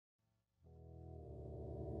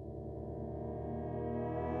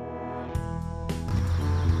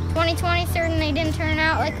2020 certainly didn't turn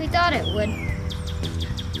out like we thought it would.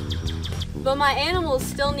 But my animals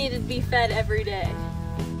still needed to be fed every day.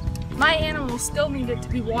 My animals still needed to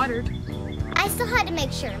be watered. I still had to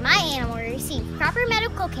make sure my animal received proper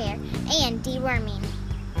medical care and deworming.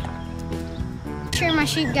 Sure my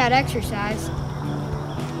sheep got exercise.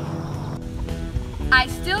 I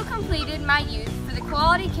still completed my youth for the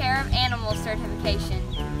Quality Care of Animals certification.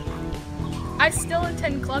 I still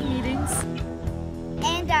attend club meetings.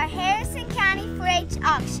 And our Harrison County 4-H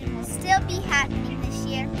auction will still be happening this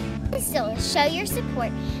year. Still show your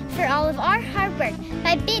support for all of our hard work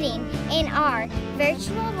by bidding in our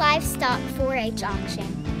virtual livestock 4-H auction.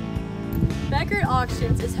 Beckert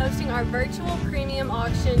Auctions is hosting our virtual premium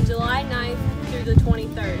auction July 9th through the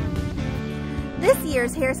 23rd. This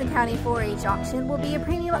year's Harrison County 4-H auction will be a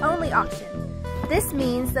premium-only auction. This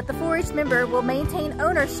means that the 4-H member will maintain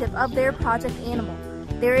ownership of their project animal.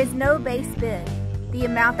 There is no base bid. The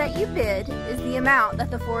amount that you bid is the amount that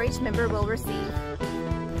the 4-H member will receive.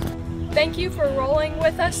 Thank you for rolling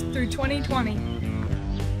with us through 2020.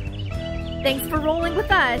 Thanks for rolling with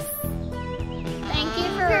us. Thank you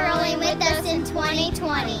for rolling with us in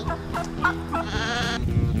 2020.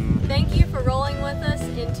 Thank you for rolling with us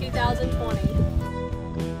in 2020.